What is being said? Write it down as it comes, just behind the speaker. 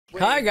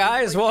Hi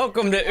guys,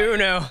 welcome to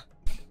Uno.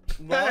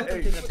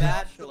 Welcome to the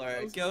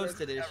Bachelor Ghost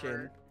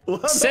Edition.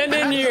 Send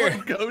in your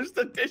Ghost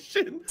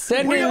Edition.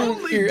 Send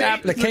in your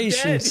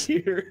applications.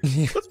 Here.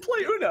 Let's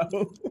play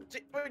Uno.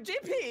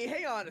 JP,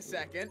 hang on a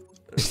second.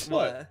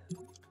 What?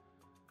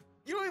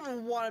 You don't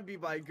even want to be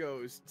by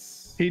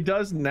ghosts. He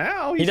does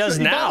now. He does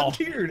now.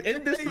 Volunteered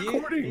in this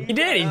recording. He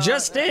did. He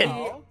just did.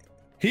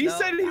 He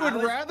said he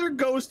would rather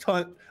ghost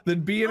hunt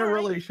than be in a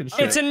relationship.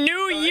 It's a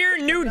new year,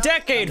 new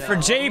decade for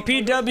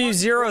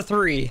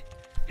JPW03.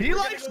 He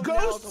likes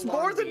ghosts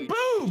more than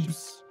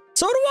boobs.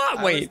 So do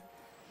I. Wait.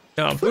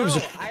 No,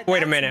 boobs.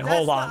 Wait a minute.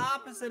 Hold on. That's the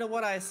opposite of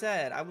what I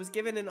said. I was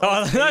given an.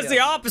 Oh, that's the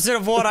opposite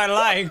of what I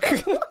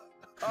like.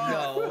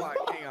 No,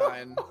 hang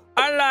on.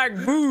 I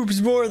like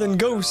boobs more than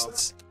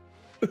ghosts.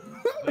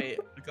 Wait,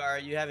 Gar, are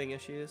you having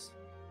issues?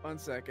 1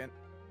 second.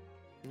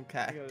 I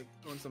Okay. gotta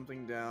tone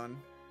something down.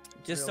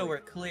 Just so we're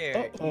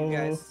clear, you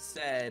guys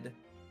said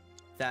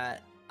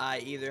that I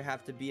either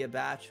have to be a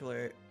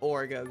bachelor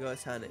or go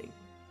ghost hunting.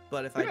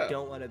 But if I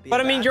don't want to be But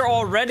I mean, you're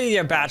already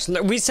a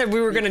bachelor. We said we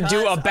were gonna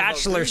do a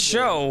bachelor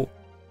show.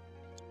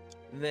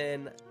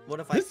 Then what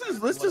if this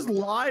is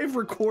live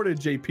recorded,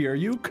 JP. Are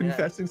you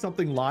confessing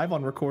something live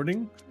on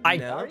recording? I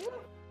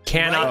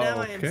cannot. Right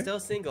now I am still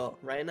single.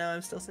 Right now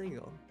I'm still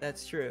single.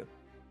 That's true.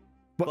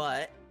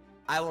 But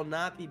I will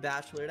not be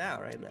bachelored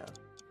out right now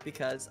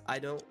because I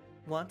don't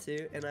want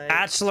to, and I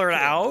Bachelored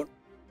out?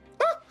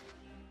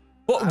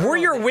 Well, we're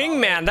your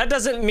wingman. That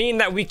doesn't mean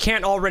that we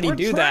can't already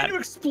do that. We're trying to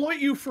exploit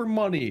you for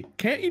money.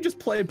 Can't you just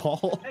play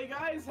ball? Hey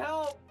guys,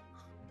 help!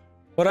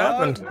 What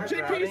happened?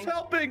 JP's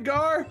helping,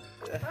 Gar.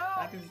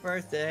 Happy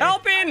birthday.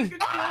 Helping!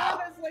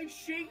 It's like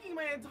shaking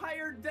my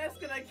entire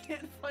desk and I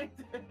can't find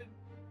it.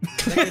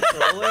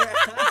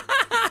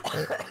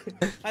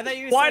 I thought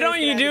you were Why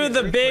don't you do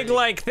the big,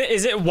 like,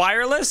 is it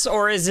wireless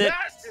or is it?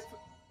 Yes!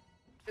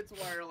 It's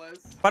wireless.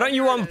 Why don't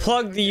you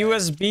unplug the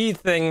USB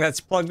thing that's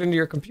plugged into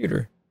your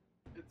computer?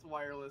 It's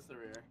wireless over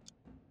here.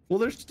 Well,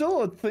 there's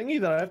still a thingy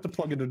that I have to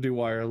plug in to do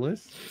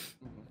wireless.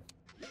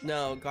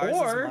 No, Gar's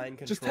is Or mind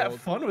controlled. just have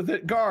fun with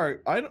it. Gar,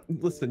 I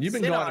don't listen. You've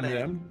been gone,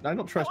 man. I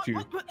don't trust you.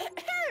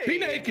 Hey! Be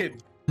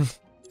naked.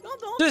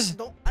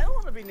 Don't, I don't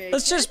want to be naked.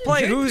 Let's just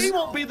play who's. He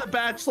won't be the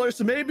bachelor,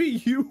 so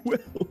maybe you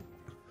will.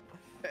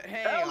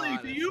 Hey, Ellie,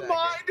 do you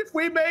mind if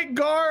we make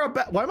Gar a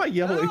Why am I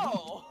yelling?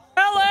 No.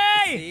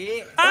 Ellie!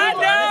 See? I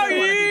know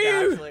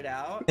you!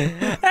 Ellie!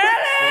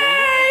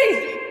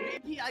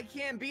 JP, I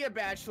can't be a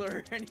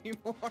bachelor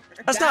anymore.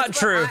 That's not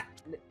true.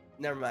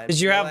 Never mind. Did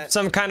you have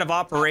some kind of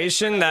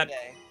operation that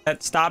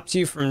stopped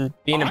you from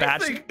being a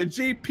bachelor? I think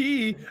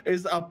JP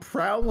is a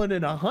prowling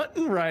and a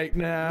hunting right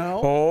now.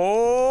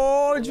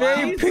 Oh,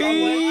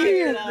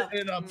 JP!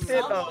 In a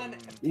pit of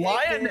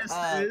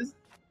lionesses.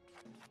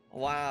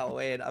 Wow,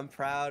 Wade, I'm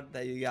proud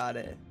that you got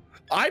it.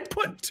 I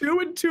put 2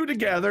 and 2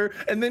 together,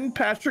 and then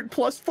Patrick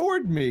plus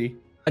 4'd me.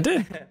 I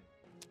did.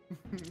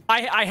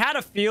 I had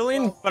a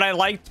feeling, but I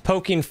liked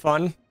poking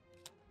fun.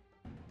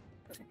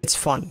 It's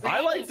fun. I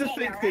like to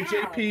think that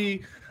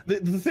JP, the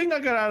thing I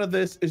got out of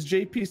this is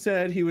JP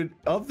said he would,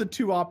 of the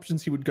 2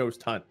 options, he would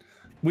ghost hunt.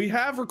 We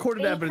have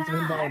recorded evidence of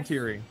him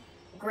volunteering.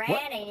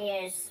 Granny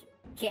is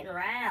getting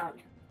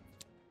around.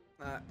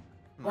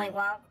 Wink,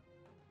 wonk.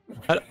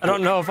 I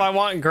don't know if I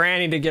want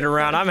Granny to get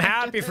around. I'm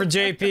happy for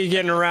JP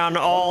getting around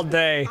all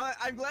day.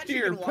 I'm glad Dear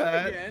you can walk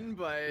Pat. again,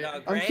 but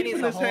No, I'm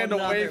keeping this hand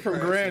away from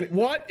Granny.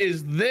 What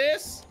is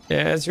this?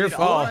 Yeah, it's your Dude,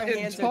 all fault. our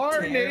hands are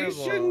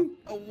Tarnation?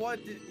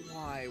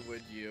 why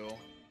would you?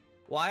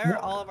 Why are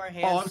all of our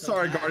hands? Oh, I'm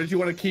sorry, Gar. Did you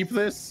want to keep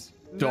this?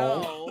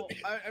 Don't. No,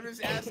 I'm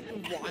just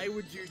asking why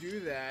would you do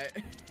that?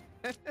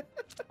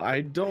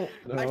 I don't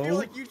know. I feel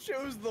like you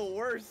chose the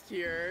worst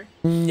here.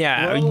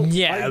 No, Well,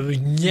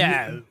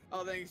 no.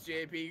 Oh, thanks,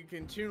 JP. You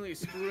continually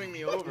screwing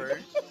me over.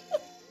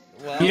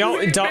 Well, You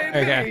don't.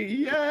 Okay. Okay.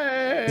 Yay!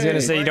 I was gonna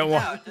say you don't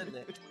want.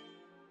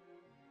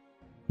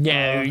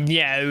 No,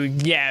 no.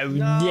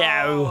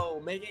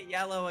 No, make it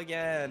yellow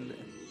again.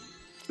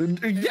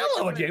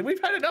 Yellow again.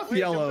 We've had enough Wait,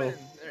 yellow. jump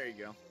in. There you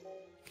go.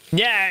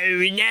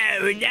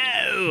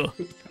 No.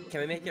 Can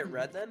we make it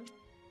red then?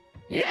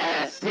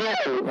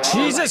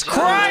 Jesus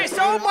Christ!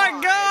 Oh my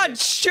God!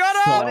 Shut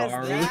up! What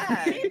is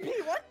that?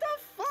 JP, what the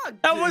fuck?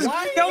 That dude? was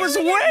Why that are was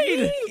you yelling Wade.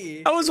 at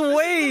me? That was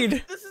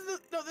Wade. This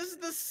is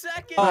the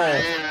second.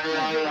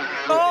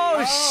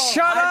 Oh,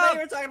 shut I thought up! you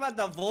were talking about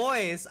the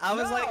voice. I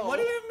was like, what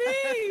do you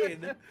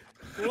mean?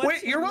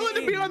 Wait, you're willing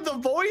to be on The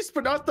Voice,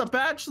 but not The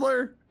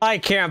Bachelor? I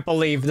can't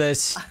believe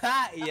this.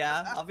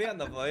 Yeah, I'll be on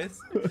the voice.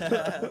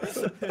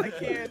 I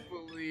can't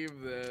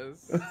believe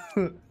this.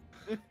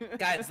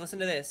 Guys, listen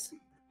to this.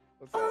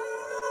 All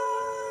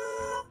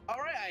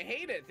right, I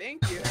hate it.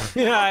 Thank you.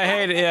 Yeah, I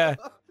hate it. Yeah,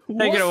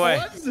 take it away.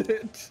 What was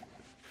it?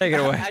 Take it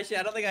away. Actually,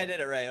 I don't think I did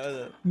it right, was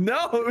it?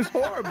 No, it was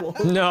horrible.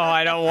 No,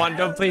 I don't want.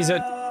 Don't please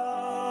it.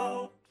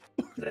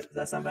 Does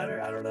that sound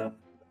better? I don't know.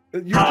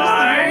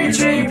 Hi,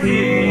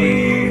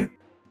 JP.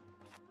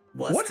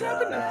 What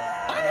happened?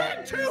 I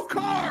had 2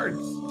 cards.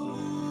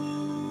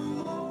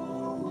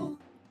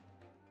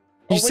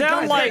 You wait,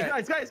 sound like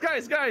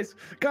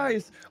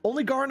guys.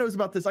 Only Gar knows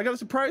about this. I got a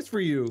surprise for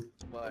you.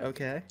 What?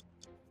 Okay.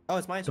 Oh,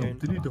 it's my turn.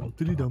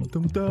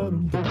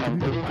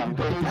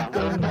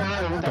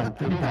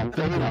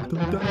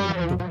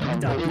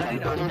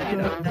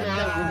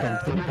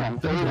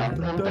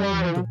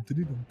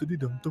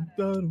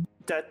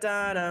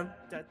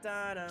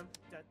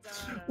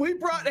 We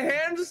brought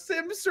Hand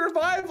Sim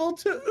Survival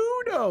to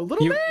Uno.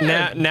 Little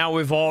man. now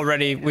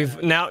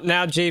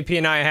now JP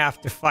and I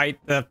have to fight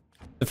the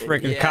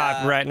freaking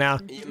cop right now.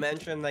 You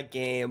mentioned the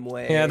game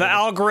way. Yeah, the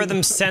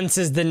algorithm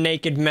senses the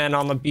naked men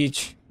on the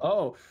beach.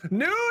 Oh,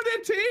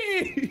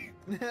 nudity!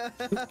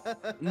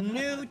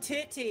 New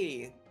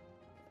titty.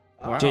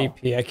 Wow.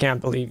 JP, I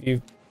can't believe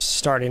you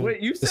starting. Wait,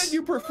 you this. said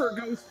you prefer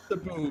ghosts to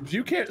boobs.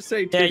 You can't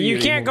say Yeah, titty you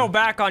can't anymore. go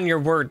back on your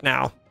word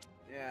now.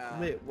 Yeah.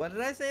 Wait, what did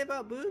I say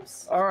about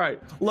boobs? All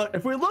right, look.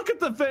 If we look at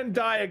the Venn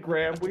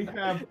diagram, we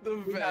have The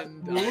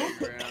Venn we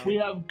diagram.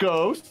 have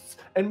ghosts,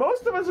 and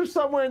most of us are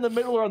somewhere in the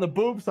middle or on the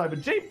boob side. But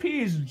JP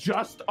is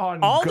just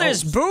on. All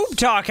ghosts. this boob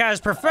talk has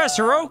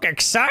Professor Oak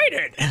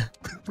excited.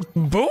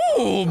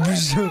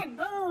 Boobs.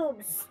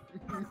 Boobs.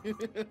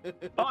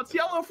 Oh, it's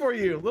yellow for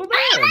you, little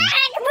man.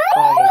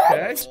 Oh,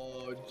 okay.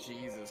 Oh,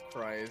 Jesus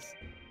Christ.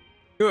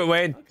 Do it,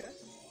 Wade.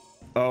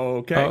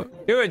 Okay. Oh,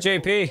 do it,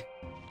 JP. Shake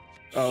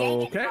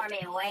Okay. it for me,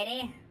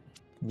 Wadey.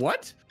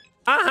 What?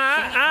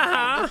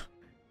 Uh-huh.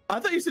 I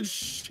thought you said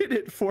shit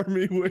it for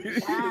me, wait. Shake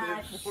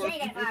it for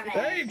me.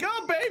 There you go,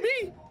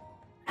 baby.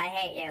 I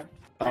hate you.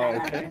 Oh,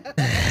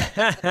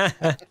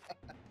 okay.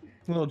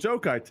 Little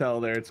joke I tell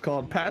there. It's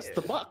called pass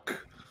the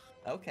buck.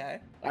 Okay.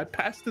 I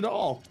passed it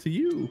all to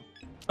you.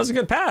 That's a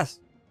good pass.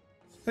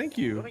 Thank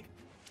you. That's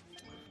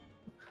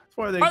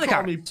why they Are the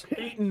call me cards?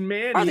 Peyton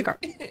Manning. Are the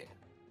cards?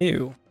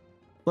 Ew.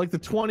 Like the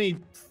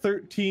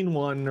 2013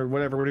 one or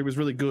whatever, where he was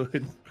really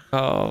good.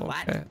 Oh,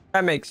 What? okay.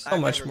 That makes so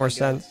I've much never more been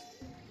good. sense.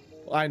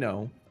 I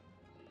know.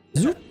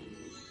 Zoop.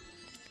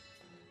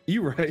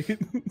 You right.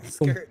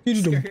 Skirt. There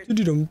you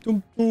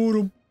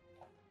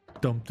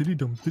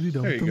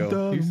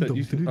go. You said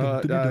you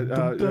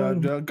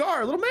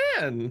Gar, little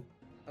man.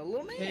 A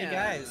little man. Hey,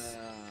 guys.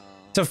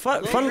 It's a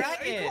fun. Little Are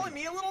dragon. you calling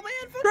me a little man?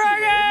 Fuck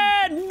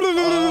Dragon!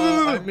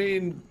 I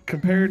mean,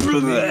 compared to me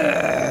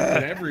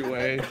in every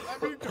way, you. I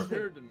mean,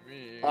 compared to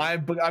me.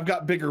 I've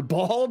got bigger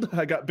bald,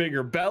 I got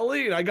bigger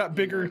belly, and I got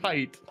bigger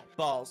height.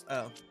 Balls.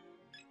 Oh.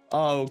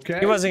 Okay.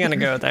 He wasn't gonna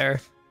go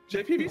there.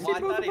 JP, have you Well, I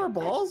seen both thought of he- our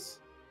balls?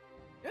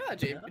 Yeah,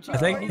 Jake. I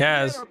think he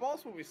has. Our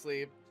balls when we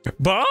sleep.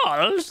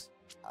 Balls?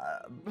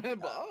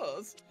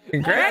 Balls.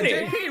 Granny?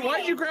 JP,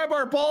 why'd you grab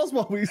our balls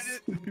while we I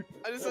sleep?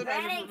 just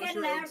Granny imagine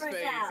couldn't Professor help Oak's face.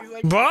 herself. He's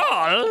like,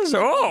 Balls?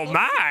 Oh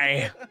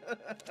my.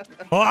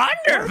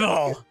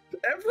 Wonderful.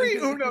 Every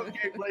Uno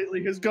game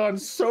lately has gone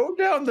so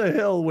down the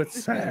hill with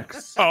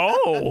sex.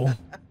 Oh,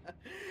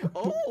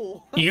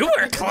 oh, you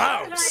were Those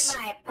close.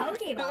 are my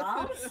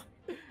Pokeballs.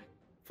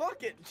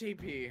 fuck it,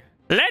 GP.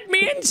 Let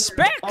me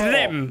inspect Oh,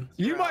 them.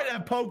 You might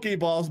have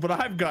Pokeballs, but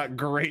I've got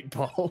great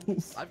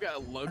balls. I've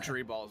got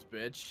luxury balls,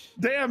 bitch.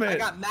 Damn I it.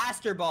 got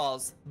master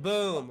balls.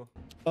 Boom.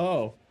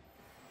 Oh.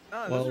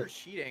 Oh, Well- those are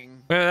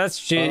cheating. That's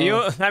cheating.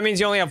 That means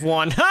you only have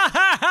one.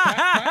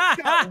 I've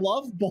got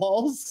love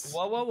balls.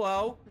 Whoa, whoa,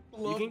 whoa.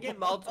 You can get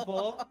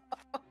multiple.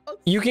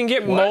 You can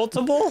get What?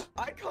 multiple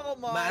I call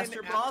mine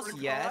Master balls?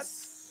 apricots.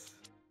 Yes.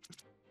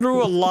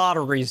 through a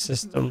lottery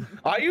system.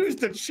 I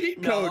used a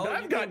cheat code. No,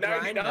 I've you got can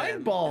grind 99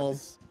 them.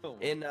 balls.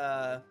 In,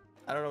 I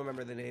don't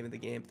remember the name of the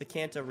game. The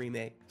Kanto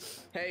remake.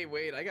 Hey,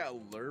 wait, I got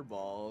lure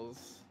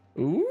balls.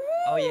 Ooh.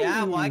 Oh,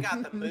 yeah? Well, I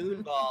got the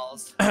moon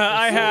balls.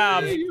 I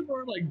have. You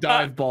were like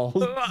dive balls.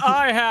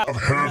 I have.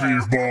 Heavy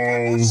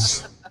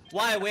balls.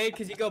 Why, Wade?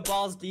 Because you go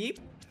balls deep?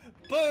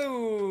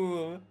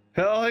 Boom!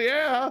 Hell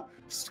yeah.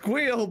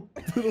 Squeal,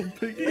 little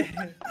piggy.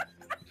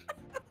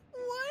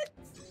 What?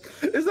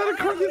 Is that a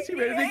Carlos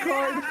Humanity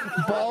card?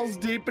 Balls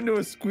deep into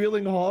a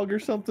squealing hog or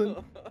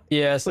something?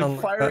 Yeah, Like something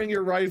like firing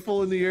your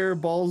rifle in the air,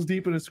 balls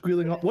deep in a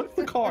squealing hog. What's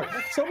the card?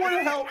 Someone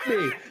help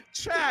me.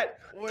 Chat,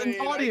 Wait,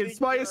 an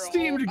audience, my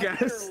esteemed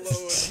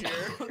guest. guests.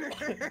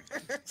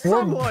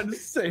 Someone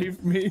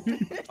save me.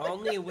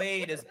 Only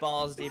Wade is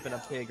balls deep in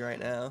a pig right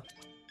now.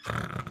 Do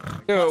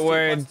it, Plus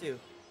Wade. two.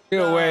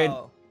 Do it, Wade.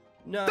 No.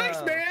 No.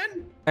 Thanks,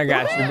 man. I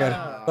got you, buddy.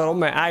 Yeah. Little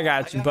man, I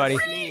got you, buddy.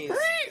 Sneeze.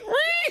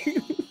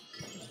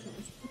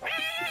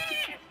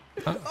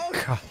 Oh,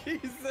 God.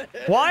 Jesus.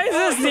 Why is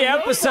this the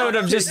episode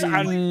of just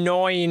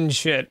annoying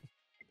shit?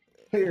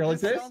 Here, like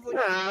this. Sounds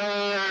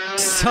like,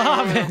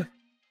 Stop it. like,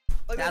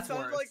 that That's sounds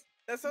worse. like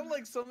that sounds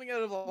like something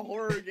out of a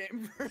horror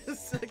game for a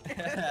second.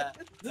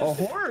 A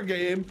horror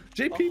game.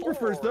 JP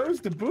prefers those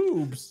to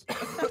boobs.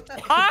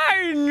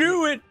 I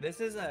knew it. This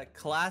is a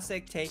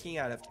classic taking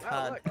out of Oh,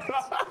 context.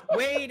 look.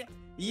 Wade,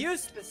 you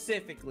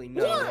specifically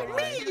know What?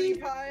 why. Cutie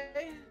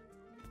pie.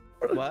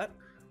 What?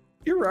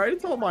 You're right.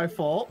 It's all my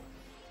fault.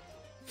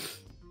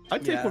 I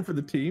take Yeah. one for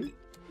the team.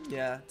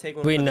 Yeah, take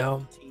one We for the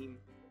know. team.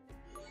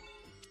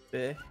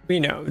 Eh? We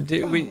know,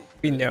 dude.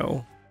 We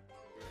know.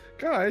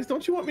 Guys,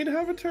 don't you want me to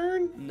have a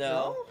turn?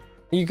 No.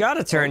 You got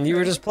a turn. You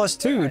were just plus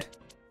 2'd.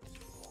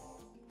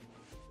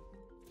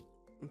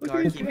 Look Gar,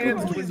 at his keep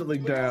hands going.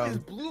 dwindling Look at all down. these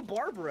blue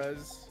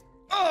Barbaras.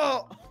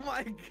 Oh! Oh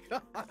my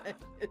god.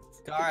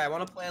 Gar, I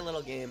want to play a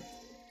little game.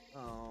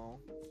 Oh.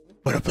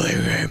 What a play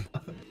game.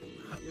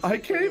 I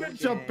can't even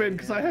jump in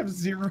because I have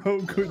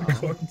 0 good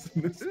cards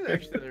in this This is game.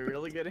 actually a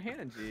really good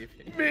hand,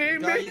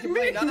 GP. Gar, you can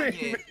play another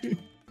game. You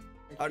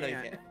Oh no, you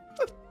can't. can't.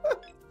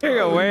 Here you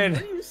go, Wade.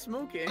 What are you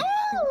smoking?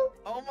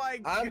 Oh my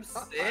god. I'm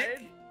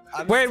sick.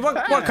 Wade,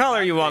 what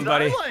color you want,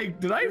 buddy?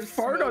 Did I You're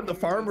fart on the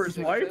smoking farmer's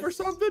those wife or cigarettes?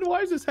 something?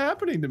 Why is this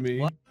happening to me?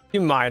 What?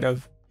 You might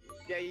have.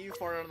 Yeah, you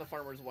farted on the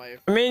farmer's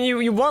wife. I mean,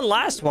 you won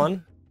last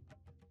one.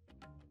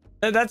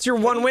 That's your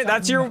one win.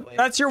 That's your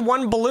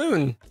one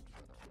balloon.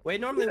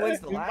 Wade normally wins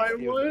the last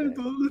few.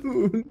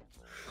 balloon.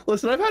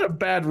 Listen, I've had a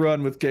bad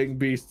run with Gang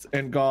Beasts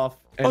and golf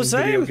and Oh,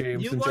 video same.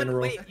 games You in won.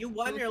 general. Wait, you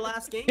won your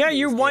last game. Yeah,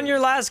 you these won days. your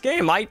last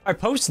game. I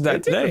posted that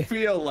It didn't today.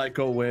 feel like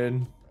a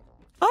win.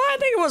 Oh, I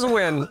think it was a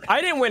win.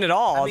 I didn't win at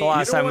all I mean, the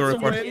last you know time we what's a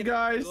recorded. win,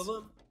 guys? Two of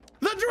them.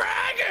 The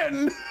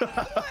dragon!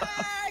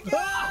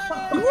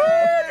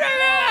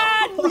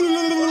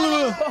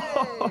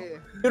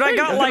 Dude, I Hey,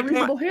 got a like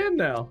reasonable hand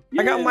now.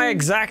 I got my Yay.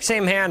 exact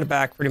same hand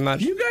back, pretty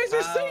much. You guys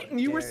are How Satan.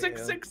 You were dare you.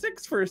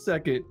 666 for a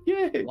second.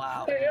 Yay.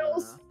 Wow.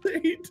 Hail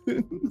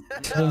Satan.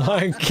 Oh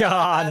my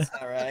god. That's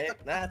all right.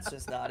 That's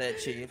just not it,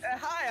 Chief.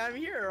 Hi, I'm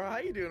here. How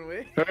you doing,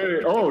 Wade? Hey,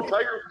 oh,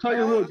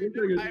 Tiger Woods.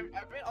 I've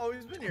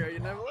always been here. You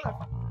never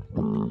left.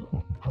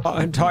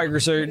 I'm Tiger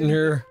Satan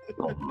here.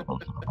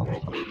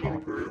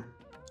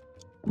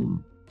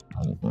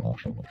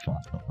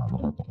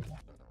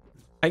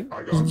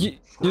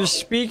 You're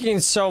speaking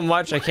so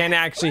much, I can't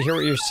actually hear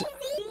what you're saying.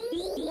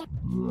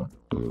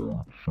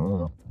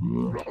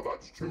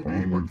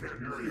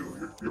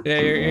 Yeah,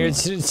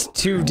 it's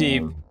too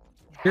deep.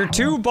 You're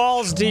 2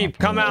 balls deep.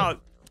 Come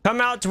out.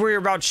 Come out to where you're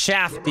about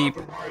shaft deep.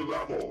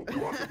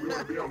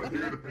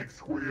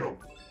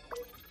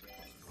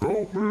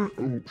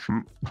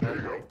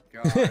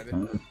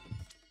 God.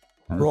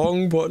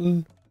 Wrong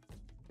button.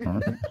 I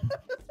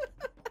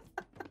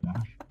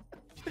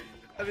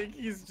think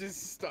he's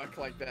just stuck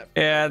like that.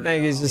 Yeah, I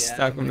think he's just Yeah,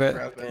 stuck a bit.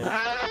 broken.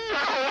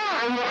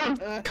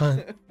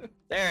 Cunt.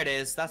 There it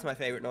is. That's my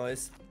favorite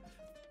noise.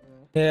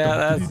 Yeah,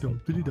 that's. Is that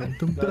what you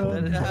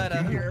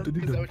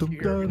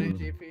hear every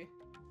day, JP?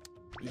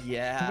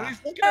 Yeah. He's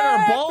looking at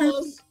our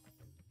balls.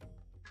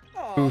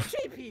 Oh,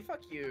 JP,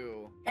 fuck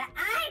you.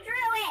 I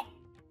drew it.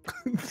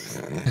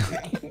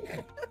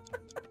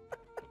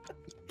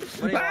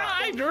 What do you want?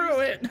 I drew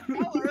it.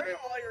 Color it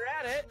while you're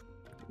at it.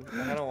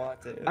 I don't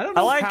want to. I don't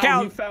I know like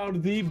how he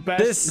found the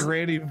best this-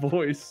 granny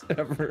voice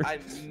ever. I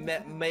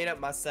made up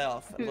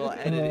myself. A little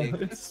editing.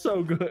 It's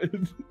so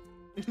good.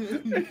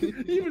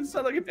 You even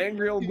sound like an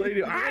angry old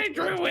lady. I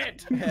drew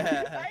it.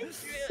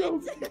 So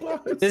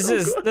good. This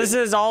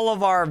is all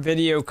of our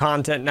video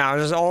content now.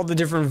 There's all the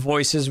different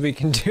voices we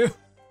can do.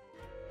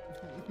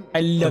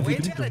 I love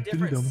Wade's it. got a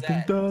different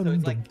set. So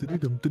it's like,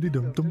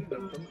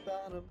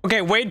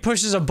 Okay, Wade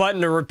pushes a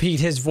button to repeat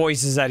his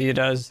voices that he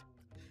does.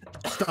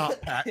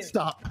 Stop, Pat.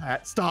 Stop,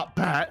 Pat. Stop,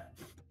 Pat.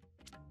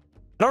 I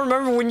don't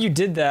remember when you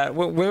did that.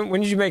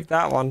 When did you make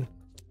that one?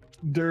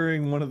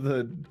 During one of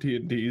the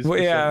D&Ds Well,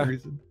 for yeah. some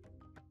reason.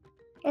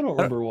 I don't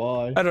remember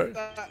why. I don't.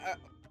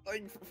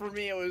 Like, for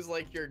me, it was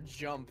like your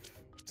jump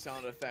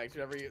sound effect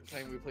every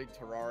time we played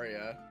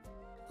Terraria.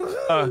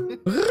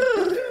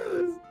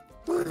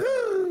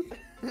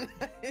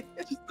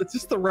 It's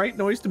just the right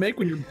noise to make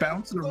when you're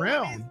bouncing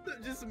around.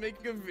 Just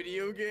making a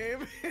video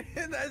game,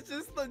 and that's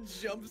just the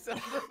jump sound.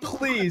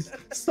 Please,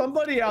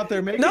 somebody out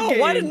there make No, a game.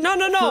 why did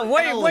no. for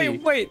Wait, Ellie.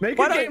 wait. Make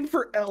Why a don't, game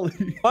for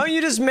Ellie. why don't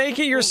you just make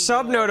it your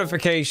sub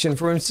notification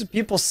for when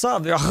people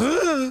sub? They're,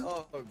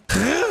 Oh,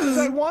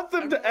 I want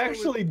them to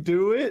actually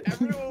do it.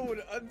 everyone would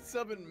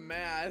unsub en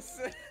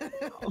masse. I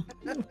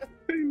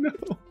know.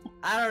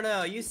 I don't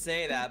know. You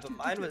say that, but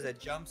mine was a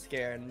jump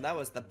scare, and that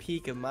was the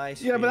peak of my.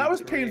 Yeah, but that was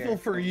streaming painful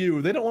career. for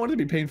you. They don't want it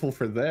to be painful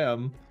for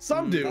them.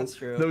 Some do. That's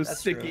true. Those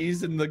That's true.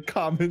 stickies in the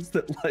comments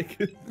that like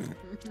it.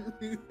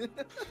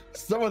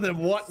 Some of them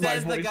want my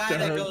Says voice the guy to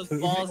that hurt goes them.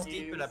 balls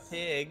deep in a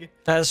pig.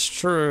 That's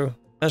true.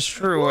 That's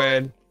true,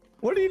 Wade.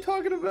 What are you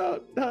talking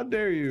about? How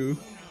dare you?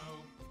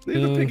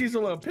 Leave the piggies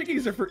alone.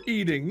 Piggies are for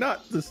eating,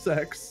 not the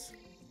sex.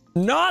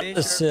 Not Fish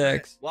the are-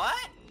 6. What?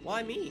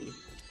 Why me?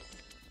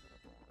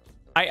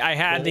 I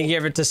had to Well,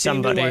 give it to He knew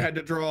somebody. I had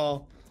to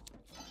draw.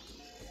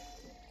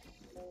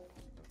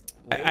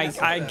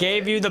 I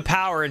gave you the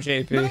power,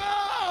 JP.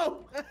 No!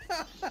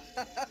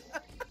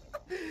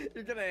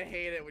 You're gonna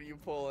hate it when you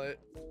pull it.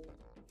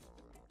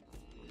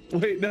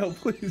 Wait, no,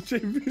 please,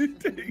 JP,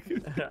 take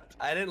it.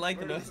 I didn't like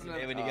the noise you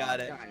made when you got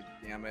it. God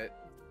damn it.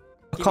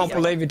 I can't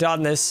believe you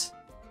done this.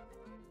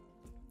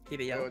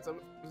 Keep it Yo, yellow. what's up?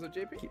 Was it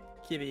JP?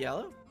 Keep it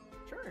yellow.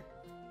 Sure.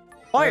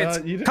 Why You it's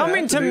didn't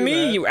coming have to to do me,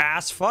 that. you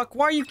ass fuck.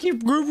 Why you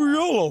keep groovy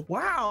yellow?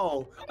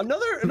 Wow,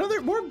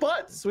 another more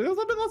butts. There's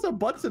been lots of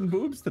butts and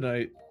boobs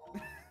tonight,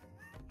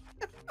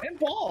 and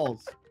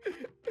balls.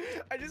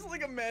 I just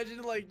like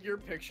imagine like your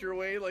picture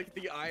way, like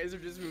the eyes are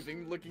just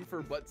moving, looking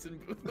for butts and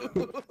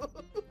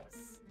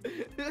boobs.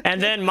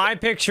 And then my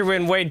picture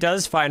when Wade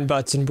does find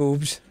butts and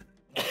boobs.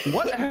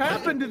 What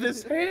happened to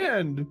this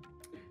hand?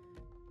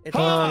 It's Oh,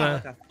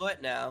 like a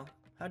foot now.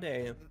 How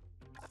dare you?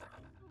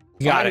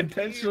 Got I it.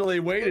 intentionally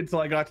waited till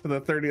I got to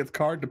the 30th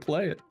card to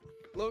play it.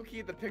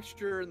 Low-key, the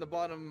picture in the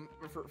bottom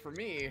for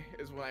me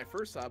is when I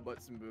first saw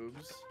butts and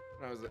boobs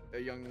when I was a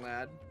young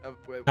lad.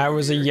 With I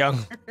was a beard.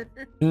 young.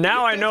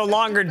 Now I no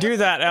longer do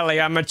that,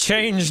 Ellie. I'm a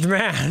changed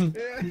man.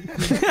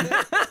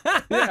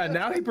 Yeah,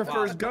 now he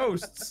prefers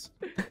ghosts.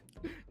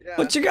 Yeah.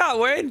 What you got,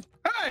 Wade?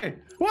 Hey,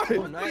 what?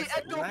 Oh, nice, The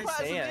ectoplasm nice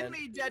in hand.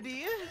 me,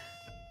 daddy.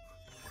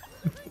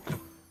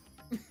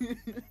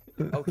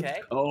 Okay.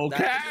 Oh,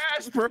 That's-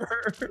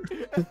 Casper!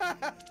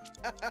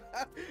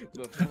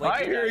 The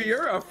I hear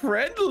you're a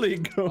friendly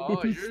ghost.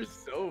 Oh, you're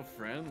so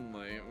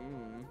friendly.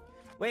 Mm.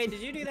 Wait, did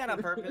you do that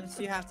on purpose?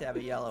 You have to have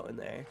a yellow in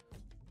there.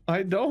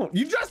 I don't.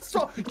 You just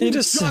saw. You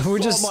just we saw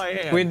just my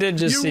hand. we did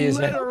just see his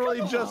You hand.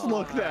 literally just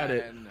looked at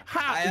it. on.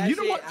 How? You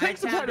know what? Take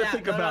some time to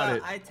think about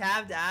it. I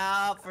tabbed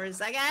out for a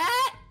second.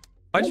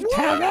 Why'd you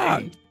tab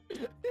out?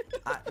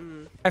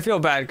 Mm. I feel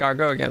bad, Gar.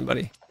 Go again,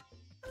 buddy.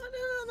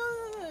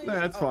 Nah,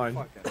 that's fine.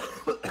 Fuck it.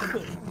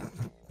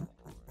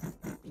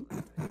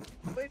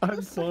 Wait, I'm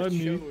that's so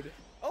funny. showed.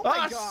 Oh Ah,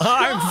 my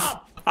god.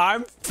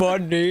 I'm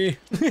funny.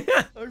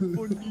 I'm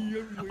funny.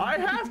 I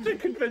have to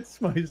convince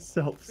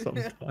myself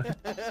sometimes.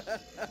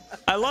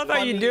 I love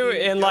how you do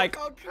it in like.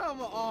 Oh,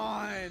 come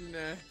on.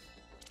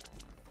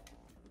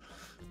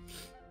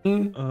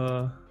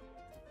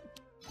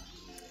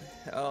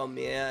 Oh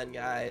man,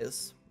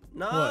 guys.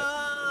 No.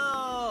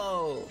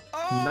 Oh,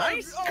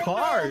 Nice oh,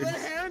 cards. No, the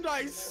hand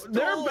I stole.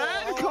 They're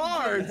bad Oh,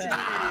 cards. man.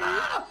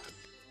 Ah!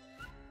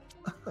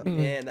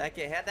 Man, that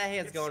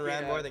hand's It's going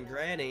around bad. more than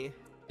Granny.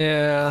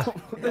 Yeah.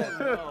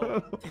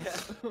 No.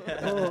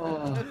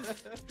 Oh.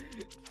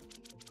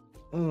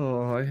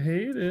 Oh, I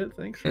hate it.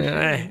 Thanks for Yeah,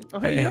 sharing. Oh,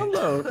 hey, hey.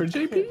 hello for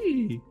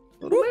JP.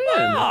 Little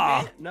man.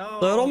 Ah, No.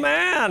 little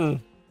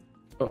man.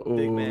 Uh-oh.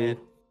 Big man.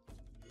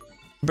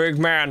 Big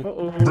man.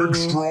 Uh-oh. Big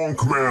strong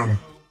man.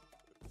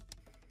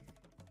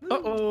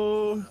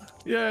 Uh-oh.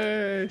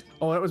 Yay.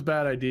 Oh, that was a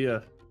bad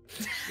idea.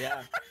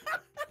 Yeah.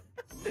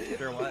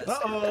 Sure was.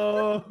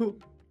 Uh-oh.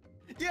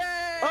 Yay!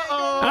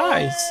 Uh-oh.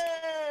 Nice.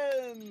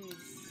 Wins!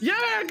 Yeah,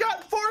 I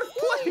got 4th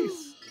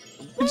place.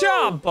 Good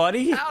job,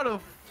 buddy. Out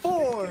of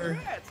 4.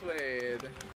 Congrats, Wade.